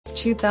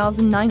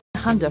2009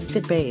 Honda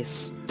Fit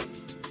Base.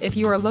 If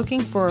you are looking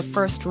for a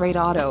first-rate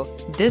auto,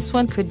 this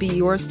one could be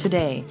yours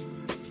today.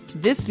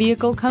 This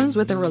vehicle comes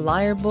with a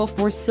reliable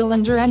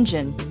 4-cylinder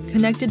engine,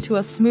 connected to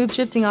a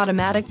smooth-shifting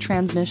automatic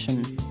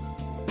transmission.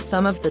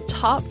 Some of the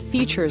top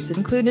features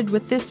included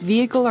with this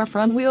vehicle are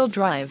front-wheel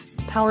drive,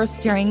 power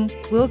steering,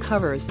 wheel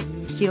covers,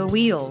 steel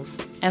wheels,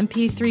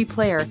 MP3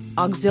 player,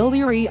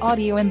 auxiliary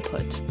audio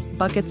input,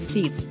 bucket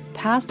seats,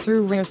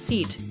 pass-through rear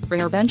seat,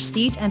 rear bench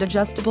seat and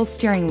adjustable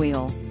steering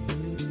wheel.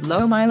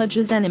 Low mileage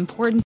is an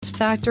important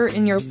factor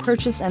in your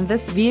purchase, and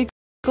this vehicle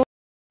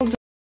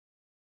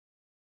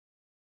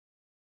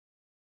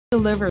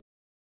delivers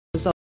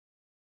a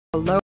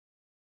low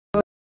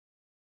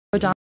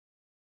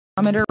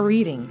odometer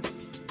reading.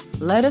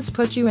 Let us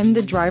put you in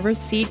the driver's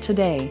seat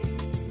today.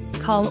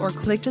 Call or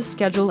click to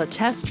schedule a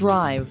test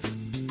drive.